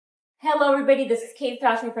Hello everybody, this is Kate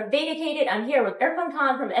Thrashman from DATAcated. I'm here with Irfan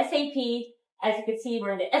Khan from SAP. As you can see,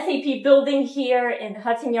 we're in the SAP building here in the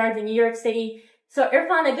Hudson Yards in New York City. So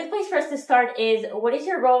Irfan, a good place for us to start is, what is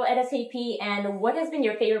your role at SAP and what has been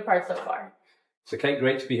your favorite part so far? So Kate,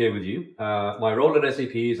 great to be here with you. My role at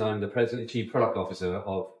SAP is I'm the President and Chief Product Officer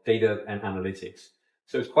of Data and Analytics.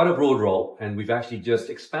 So it's quite a broad role, and we've actually just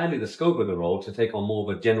expanded the scope of the role to take on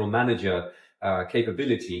more of a general manager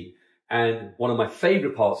capability. And one of my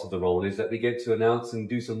favorite parts of the role is that we get to announce and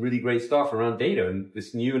do some really great stuff around data. And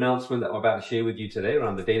this new announcement that I'm about to share with you today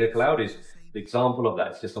around the Data Cloud is the example of that.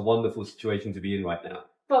 It's just a wonderful situation to be in right now.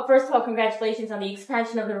 Well, first of all, congratulations on the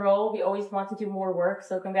expansion of the role. We always want to do more work,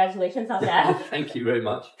 so congratulations on that. Thank you very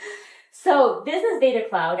much. So, Business Data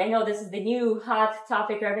Cloud, I know this is the new hot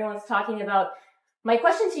topic everyone's talking about. My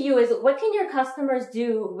question to you is, what can your customers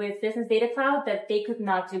do with Business Data Cloud that they could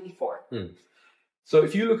not do before? So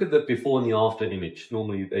if you look at the before and the after image,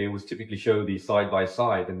 normally they always typically show these side by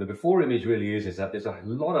side. And the before image really is that there's a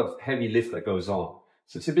lot of heavy lift that goes on.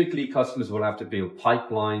 So typically customers will have to build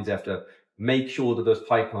pipelines, have to make sure that those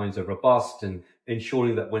pipelines are robust and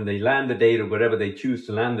ensuring that when they land the data, wherever they choose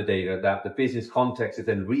to land the data, that the business context is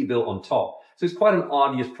then rebuilt on top. So it's quite an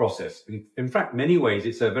arduous process. In fact, many ways,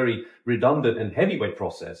 it's a very redundant and heavyweight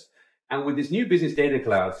process. And with this new Business Data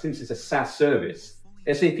Cloud, since it's a SaaS service,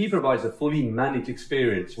 SAP provides a fully managed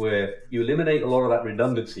experience where you eliminate a lot of that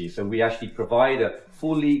redundancy. So we actually provide a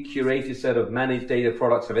fully curated set of managed data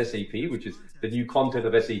products of SAP, which is the new content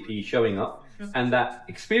of SAP showing up. And that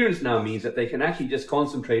experience now means that they can actually just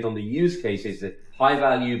concentrate on the use cases, the high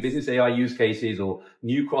value business AI use cases or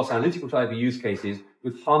new cross analytical type of use cases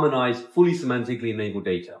with harmonized, fully semantically enabled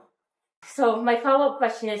data. So my follow-up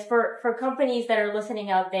question is for companies that are listening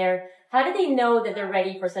out there, how do they know that they're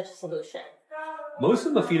ready for such a solution? Most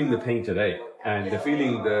of them are feeling the pain today, and they're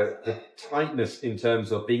feeling the tightness in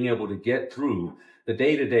terms of being able to get through the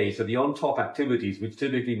day-to-day, so the on-top activities, which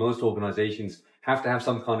typically most organizations have to have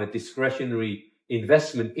some kind of discretionary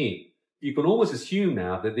investment in. You can almost assume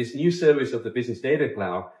now that this new service of the Business Data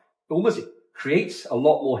Cloud almost creates a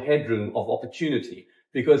lot more headroom of opportunity,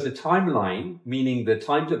 because the timeline, meaning the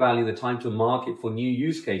time to value, the time to market for new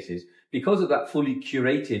use cases, because of that fully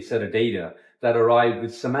curated set of data that arrive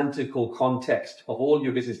with semantical context of all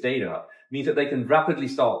your business data, means that they can rapidly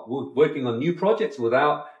start working on new projects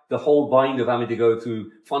without the whole bind of having to go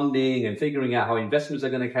through funding and figuring out how investments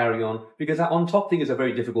are going to carry on, because that on top thing is a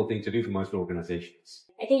very difficult thing to do for most organizations.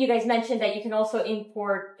 I think you guys mentioned that you can also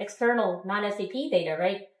import external non-SAP data,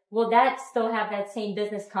 right? Will that still have that same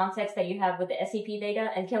business context that you have with the SAP data?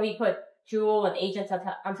 And can we put Joule and agents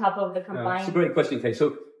on top of the combined? It's a great question, Kate.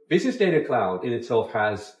 So Business Data Cloud in itself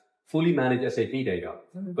has fully managed SAP data,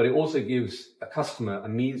 but it also gives a customer a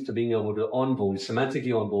means to being able to onboard,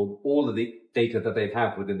 semantically onboard all of the data that they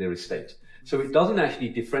have within their estate. So it doesn't actually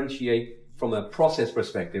differentiate from a process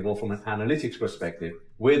perspective or from an analytics perspective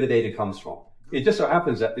where the data comes from. It just so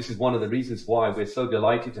happens that this is one of the reasons why we're so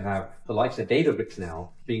delighted to have the likes of Databricks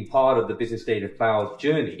now being part of the Business Data Cloud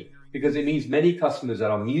journey, because it means many customers that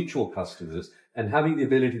are mutual customers and having the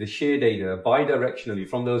ability to share data bi-directionally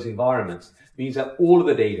from those environments means that all of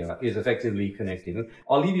the data is effectively connected. And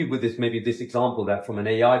I'll leave you with this example that from an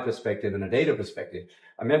AI perspective and a data perspective,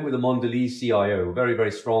 I met with a Mondelez CIO, a very,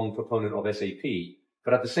 very strong proponent of SAP.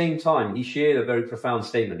 But at the same time, he shared a very profound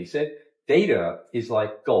statement. He said, data is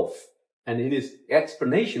like golf. And in his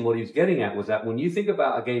explanation, what he was getting at was that when you think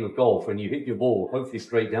about a game of golf and you hit your ball, hopefully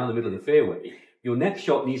straight down the middle of the fairway, your next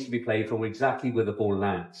shot needs to be played from exactly where the ball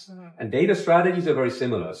lands. And data strategies are very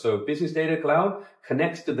similar. So Business Data Cloud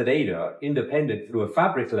connects to the data independent through a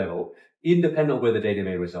fabric level, independent of where the data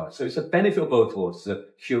may reside. So it's a benefit of both worlds. It's a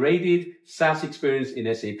curated SaaS experience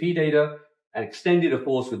in SAP data and extended, of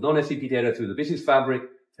course, with non-SAP data through the business fabric,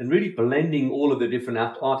 and really blending all of the different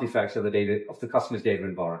artifacts of the data, of the customer's data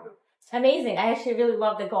environment. Amazing. I actually really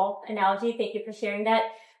love the golf analogy. Thank you for sharing that.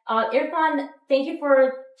 Irfan, thank you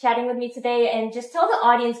for chatting with me today. And just tell the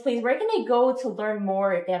audience, please, where can they go to learn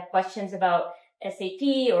more if they have questions about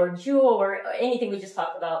SAP or Joule or anything we just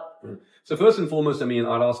talked about? So first and foremost, I'd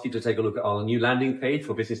ask you to take a look at our new landing page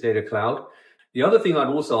for Business Data Cloud. The other thing I'd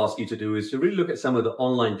also ask you to do is to really look at some of the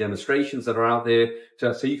online demonstrations that are out there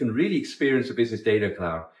so you can really experience the Business Data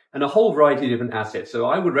Cloud and a whole variety of different assets. So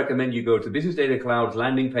I would recommend you go to Business Data Cloud's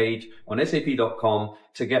landing page on sap.com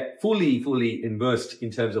to get fully immersed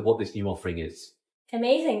in terms of what this new offering is.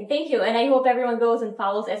 Amazing. Thank you. And I hope everyone goes and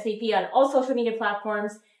follows SAP on all social media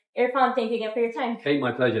platforms. Irfan, thank you again for your time. Kate,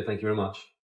 my pleasure. Thank you very much.